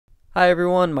Hi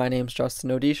everyone, my name is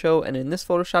Justin Odisho, and in this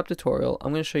Photoshop tutorial,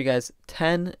 I'm going to show you guys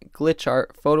 10 glitch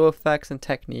art photo effects and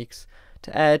techniques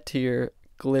to add to your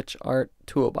glitch art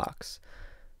toolbox.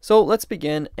 So let's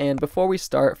begin, and before we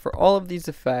start, for all of these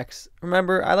effects,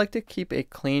 remember I like to keep a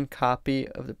clean copy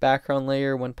of the background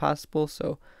layer when possible,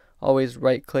 so always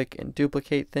right click and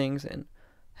duplicate things and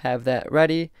have that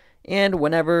ready. And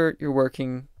whenever you're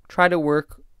working, try to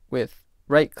work with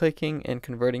right clicking and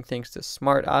converting things to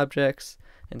smart objects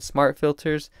and smart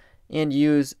filters, and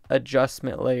use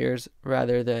adjustment layers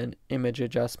rather than image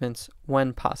adjustments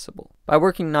when possible. By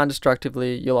working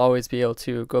non-destructively, you'll always be able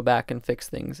to go back and fix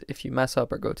things if you mess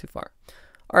up or go too far.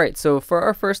 Alright, so for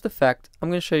our first effect, I'm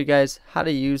going to show you guys how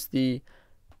to use the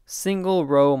single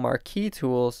row marquee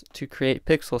tools to create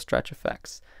pixel stretch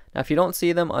effects. Now if you don't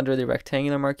see them under the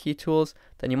rectangular marquee tools,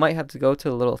 then you might have to go to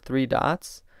the little three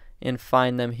dots and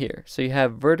find them here. So you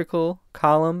have vertical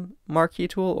column marquee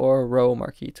tool or row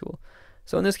marquee tool.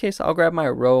 So in this case, I'll grab my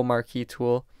row marquee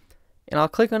tool and I'll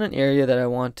click on an area that I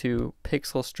want to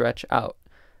pixel stretch out.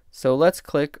 So let's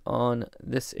click on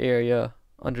this area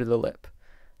under the lip.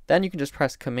 Then you can just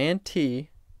press Command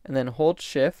T and then hold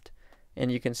Shift,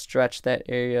 and you can stretch that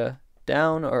area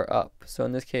down or up. So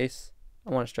in this case,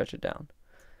 I want to stretch it down.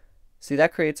 See,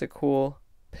 that creates a cool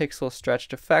pixel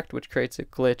stretched effect, which creates a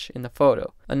glitch in the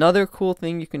photo. Another cool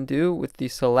thing you can do with the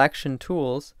selection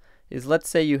tools is, let's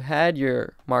say you had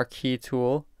your marquee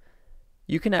tool,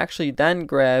 you can actually then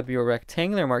grab your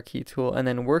rectangular marquee tool, and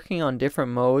then working on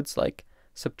different modes like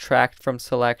subtract from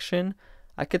selection,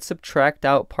 I could subtract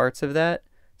out parts of that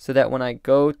so that when I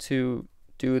go to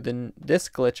do this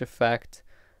glitch effect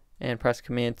and press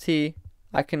Command T,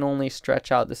 I can only stretch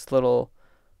out this little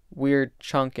weird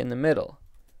chunk in the middle.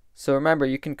 So remember,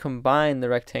 you can combine the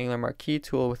rectangular marquee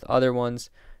tool with other ones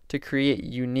to create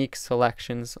unique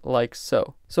selections like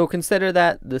so. So consider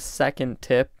that the second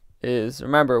tip is,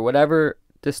 remember, whatever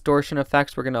distortion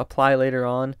effects we're going to apply later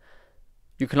on,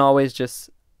 you can always just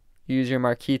use your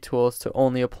marquee tools to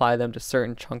only apply them to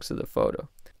certain chunks of the photo.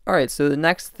 Alright, so the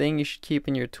next thing you should keep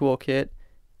in your toolkit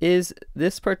is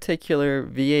this particular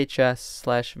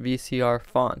VHS/VCR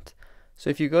font. So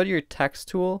if you go to your text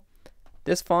tool,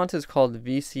 this font is called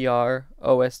VCR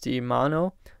OSD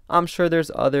Mono. I'm sure there's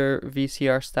other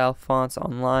VCR style fonts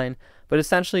online, but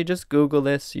essentially just Google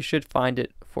this. You should find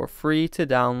it for free to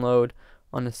download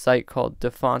on a site called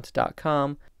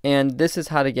dafont.com. And this is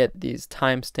how to get these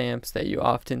timestamps that you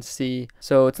often see.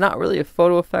 So it's not really a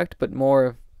photo effect, but more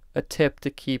of a tip to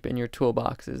keep in your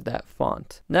toolbox is that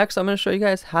font. Next, I'm going to show you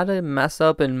guys how to mess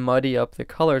up and muddy up the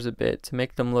colors a bit to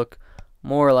make them look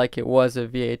more like it was a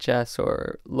VHS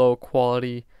or low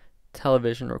quality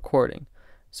television recording.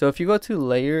 So if you go to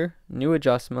Layer, New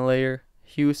Adjustment Layer,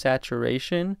 Hue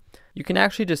Saturation, you can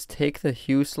actually just take the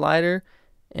hue slider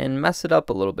and mess it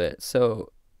up a little bit.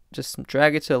 So just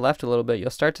drag it to the left a little bit. You'll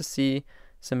start to see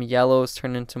some yellows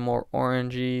turn into more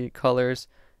orangey colors.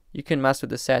 You can mess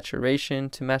with the saturation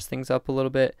to mess things up a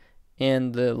little bit,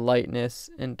 and the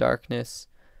lightness and darkness,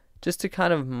 just to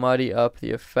kind of muddy up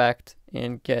the effect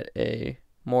and get a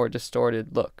more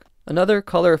distorted look. Another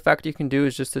color effect you can do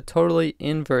is just to totally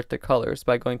invert the colors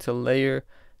by going to Layer,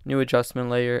 New Adjustment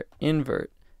Layer,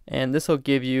 Invert. And this will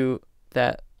give you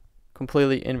that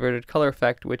completely inverted color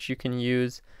effect, which you can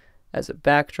use as a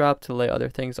backdrop to lay other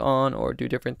things on or do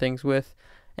different things with.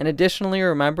 And additionally,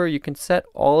 remember, you can set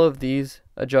all of these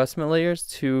adjustment layers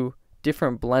to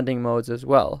different blending modes as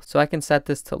well. So I can set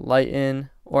this to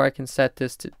lighten, or I can set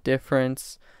this to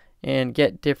difference, and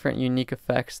get different unique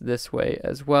effects this way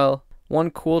as well.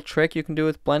 One cool trick you can do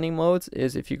with blending modes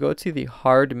is if you go to the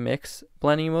hard mix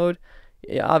blending mode,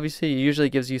 it obviously usually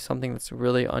gives you something that's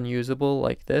really unusable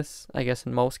like this. I guess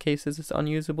in most cases it's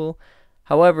unusable.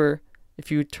 However,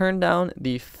 if you turn down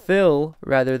the fill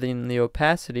rather than the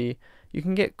opacity, you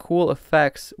can get cool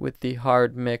effects with the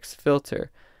hard mix filter.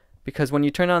 Because when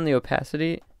you turn on the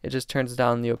opacity, it just turns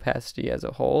down the opacity as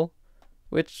a whole,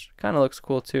 which kind of looks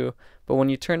cool too. But when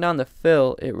you turn down the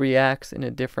fill, it reacts in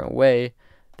a different way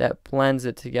that blends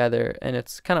it together, and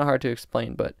it's kind of hard to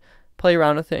explain, but play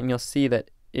around with it and you'll see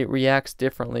that it reacts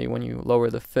differently when you lower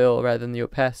the fill rather than the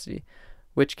opacity,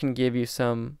 which can give you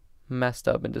some messed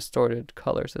up and distorted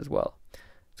colors as well.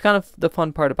 It's kind of the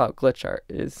fun part about glitch art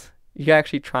is you're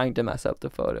actually trying to mess up the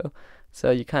photo, so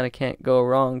you kind of can't go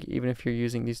wrong even if you're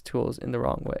using these tools in the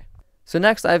wrong way. So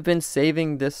next, I've been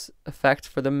saving this effect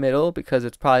for the middle because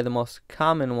it's probably the most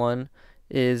common one,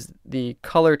 is the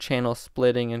color channel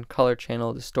splitting and color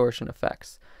channel distortion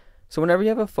effects. So whenever you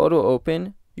have a photo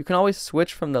open, you can always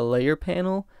switch from the layer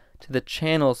panel to the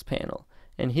channels panel.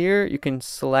 And here you can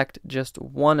select just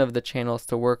one of the channels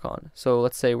to work on. So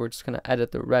let's say we're just going to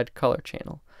edit the red color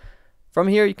channel. From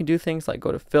here, you can do things like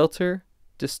go to Filter,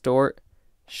 Distort,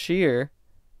 Shear,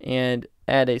 and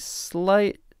add a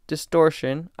slight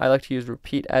distortion. I like to use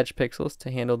repeat edge pixels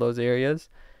to handle those areas,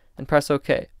 and press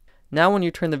OK. Now when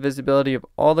you turn the visibility of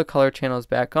all the color channels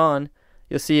back on,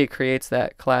 you'll see it creates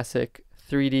that classic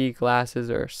 3D glasses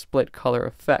or split color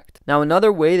effect. Now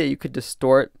another way that you could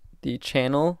distort the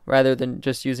channel rather than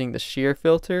just using the shear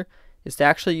filter is to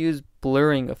actually use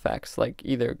blurring effects like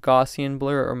either Gaussian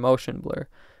blur or motion blur.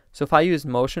 So if I use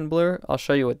motion blur, I'll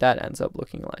show you what that ends up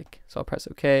looking like. So I'll press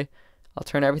OK, I'll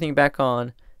turn everything back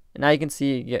on, and now you can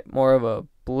see you get more of a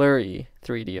blurry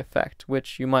 3D effect,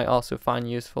 which you might also find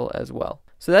useful as well.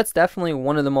 So that's definitely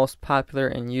one of the most popular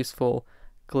and useful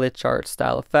glitch art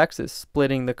style effects, is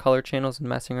splitting the color channels and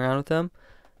messing around with them.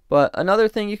 But another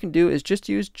thing you can do is just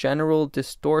use general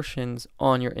distortions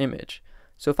on your image.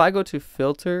 So if I go to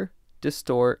Filter,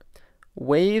 Distort,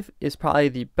 Wave is probably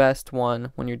the best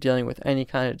one when you're dealing with any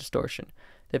kind of distortion.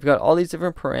 They've got all these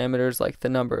different parameters like the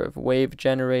number of wave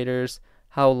generators,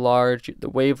 how large the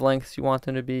wavelengths you want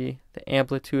them to be, the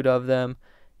amplitude of them,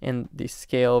 and the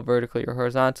scale vertically or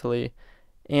horizontally.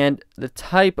 And the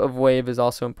type of wave is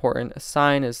also important. A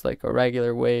sine is like a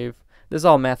regular wave. This is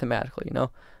all mathematical, you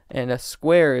know. And a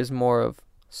square is more of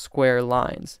square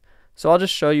lines. So I'll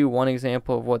just show you one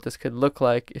example of what this could look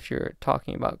like if you're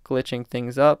talking about glitching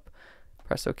things up.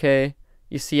 Press OK.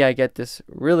 You see I get this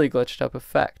really glitched up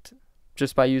effect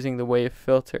just by using the wave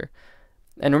filter.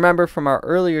 And remember from our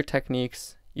earlier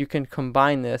techniques, you can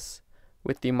combine this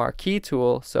with the marquee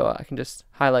tool. So I can just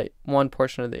highlight one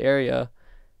portion of the area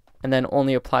and then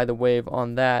only apply the wave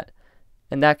on that.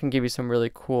 And that can give you some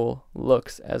really cool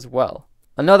looks as well.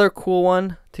 Another cool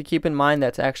one to keep in mind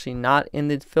that's actually not in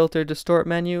the Filter Distort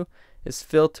menu is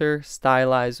Filter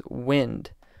Stylize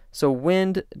Wind. So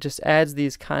wind just adds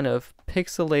these kind of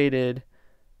pixelated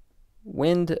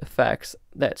wind effects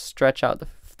that stretch out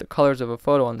the colors of a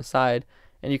photo on the side,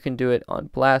 and you can do it on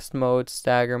blast mode,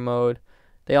 stagger mode.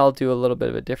 They all do a little bit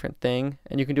of a different thing,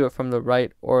 and you can do it from the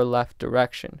right or left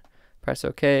direction. Press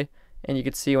OK, and you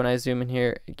can see when I zoom in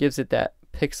here, it gives it that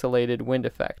pixelated wind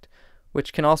effect,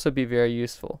 which can also be very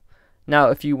useful. Now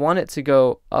if you want it to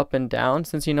go up and down,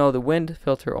 since you know the wind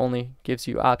filter only gives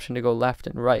you option to go left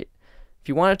and right, if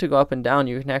you want it to go up and down,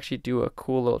 you can actually do a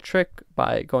cool little trick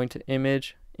by going to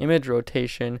Image, Image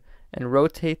Rotation, and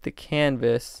rotate the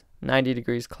canvas 90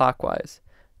 degrees clockwise.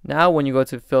 Now when you go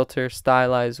to Filter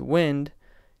Stylize Wind,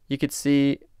 you could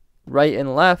see right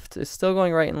and left is still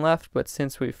going right and left, but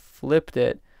since we flipped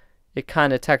it, it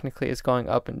kind of technically is going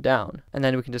up and down. And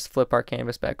then we can just flip our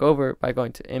canvas back over by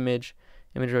going to Image,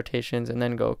 Image Rotations, and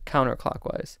then go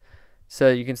counterclockwise. So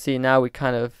you can see now we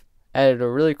kind of added a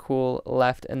really cool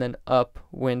left and then up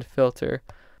wind filter.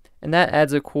 And that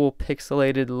adds a cool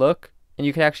pixelated look. And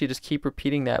you can actually just keep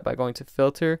repeating that by going to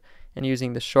Filter and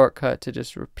using the shortcut to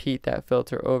just repeat that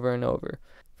filter over and over.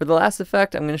 For the last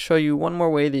effect, I'm going to show you one more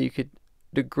way that you could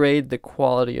degrade the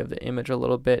quality of the image a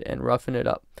little bit and roughen it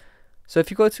up. So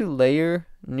if you go to Layer,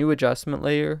 New Adjustment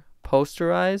Layer,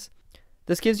 Posterize,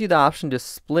 this gives you the option to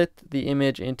split the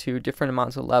image into different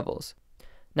amounts of levels.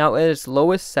 Now at its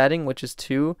lowest setting, which is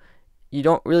 2, you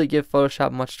don't really give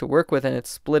Photoshop much to work with, and it's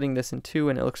splitting this in 2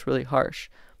 and it looks really harsh.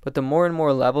 But the more and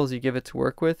more levels you give it to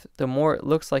work with, the more it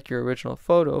looks like your original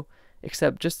photo,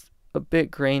 except just a bit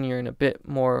grainier and a bit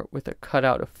more with a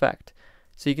cutout effect.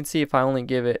 So you can see if I only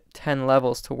give it 10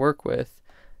 levels to work with,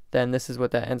 then this is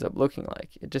what that ends up looking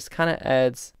like. It just kind of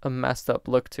adds a messed up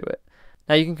look to it.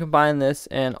 Now you can combine this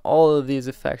and all of these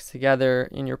effects together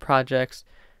in your projects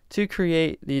to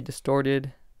create the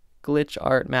distorted glitch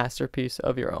art masterpiece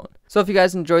of your own. So if you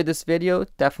guys enjoyed this video,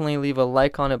 definitely leave a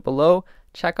like on it below.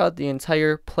 Check out the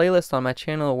entire playlist on my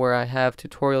channel where I have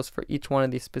tutorials for each one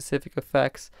of these specific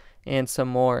effects and some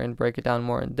more, and break it down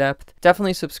more in depth.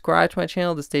 Definitely subscribe to my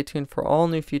channel to stay tuned for all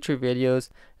new future videos.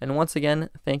 And once again,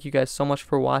 thank you guys so much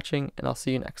for watching, and I'll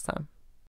see you next time.